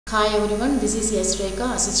Hi everyone, this is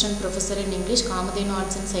Rekha, Assistant Professor in English, Communicative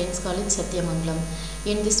Arts and Science College, Satyamangalam.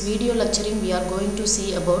 In this video lecturing, we are going to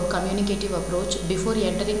see about communicative approach. Before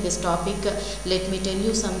entering this topic, let me tell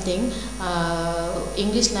you something.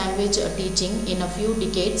 English language teaching, in a few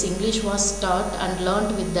decades, English was taught and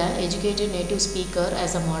learnt with the educated native speaker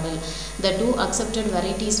as a model. The two accepted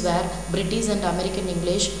varieties were British and American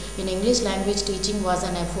English. In English language teaching was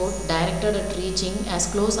an effort directed at reaching as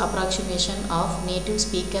close approximation of native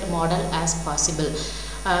speaker model as possible.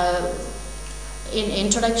 In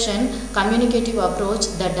introduction, communicative approach,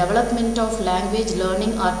 the development of language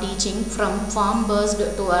learning or teaching from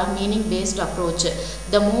form-based to a meaning-based approach,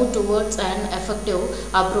 the move towards an effective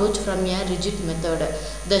approach from a rigid method,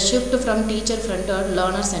 the shift from teacher-fronted,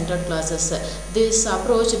 learner-centered classes. This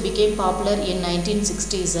approach became popular in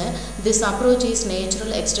 1960s. This approach is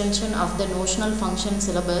natural extension of the notional function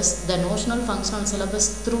syllabus. The notional functional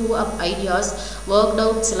syllabus threw up ideas, worked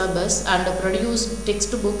out syllabus and produced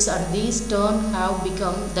textbooks, and these terms have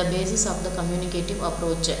become the basis of the communicative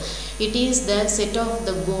approach. It is the set of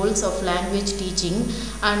the goals of language teaching,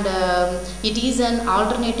 and it is an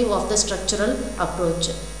alternative of the structural approach.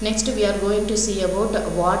 Next, we are going to see about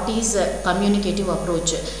what is communicative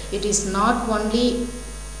approach. It is not only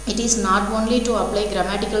to apply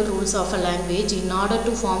grammatical rules of a language in order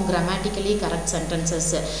to form grammatically correct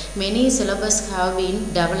sentences. Many syllabus have been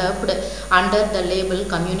developed under the label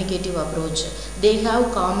communicative approach. They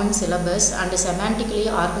have common syllabus and semantically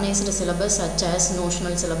organized syllabus such as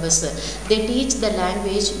notional syllabus. They teach the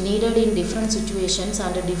language needed in different situations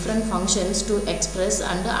and different functions to express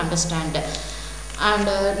and understand. And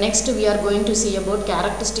next we are going to see about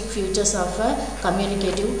characteristic features of a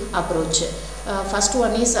communicative approach. First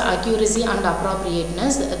one is accuracy and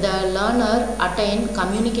appropriateness. The learner attain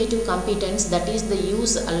communicative competence, that is the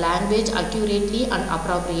use language accurately and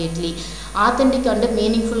appropriately. Authentic and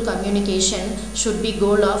meaningful communication should be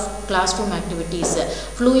goal of classroom activities.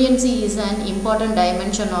 Fluency is an important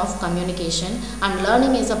dimension of communication, and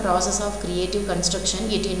learning is a process of creative construction.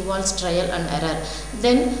 It involves trial and error.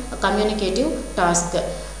 Then communicative task.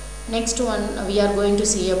 Next one, we are going to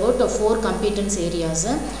see about four competence areas.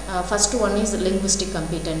 First one is linguistic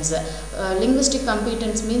competence. Linguistic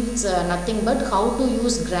competence means nothing but how to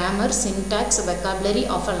use grammar, syntax, vocabulary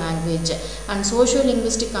of a language. And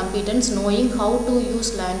socio-linguistic competence, knowing how to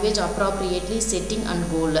use language appropriately, setting and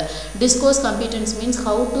goal. Discourse competence means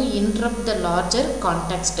how to interrupt the larger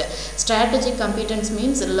context. Strategic competence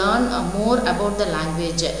means learn more about the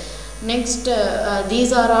language. Next,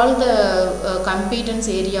 these are all the competence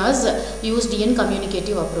areas used in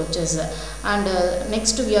communicative approaches. And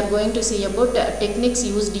next we are going to see about techniques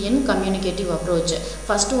used in communicative approach.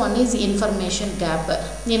 First one is information gap.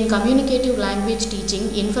 In communicative language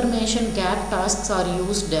teaching, information gap tasks are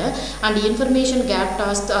used, and information gap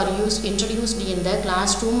tasks are introduced in the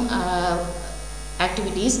classroom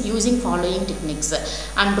activities using following techniques.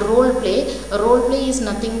 And role play is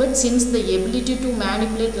nothing but since the ability to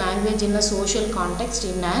manipulate language in a social context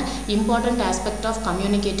in an important aspect of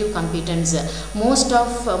communicative competence. Most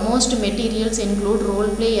materials include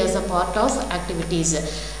role play as a part of activities.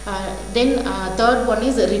 Then third one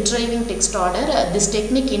is retrieving text order. This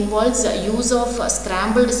technique involves use of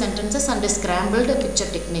scrambled sentences and scrambled picture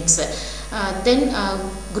techniques. Then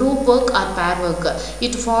group work or pair work.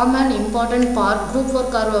 It form an important part. Group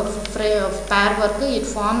work or pair work, it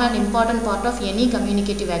form an important part of any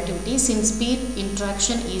communicative activity, since peer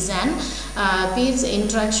interaction is an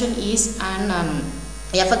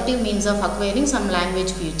effective means of acquiring some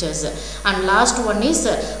language features. And last one is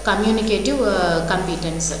communicative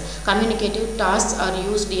competence. Communicative tasks are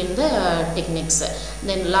used in the techniques.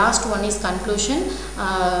 Then last one is conclusion.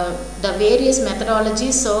 The various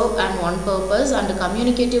methodologies serve one purpose, and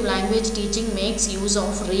communicative language teaching makes use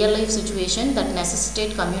of real life situations that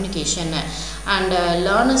necessitate communication. And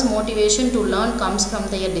learners' motivation to learn comes from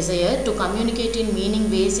their desire to communicate in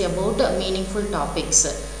meaning ways about meaningful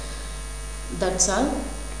topics. That's all.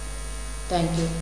 Thank you.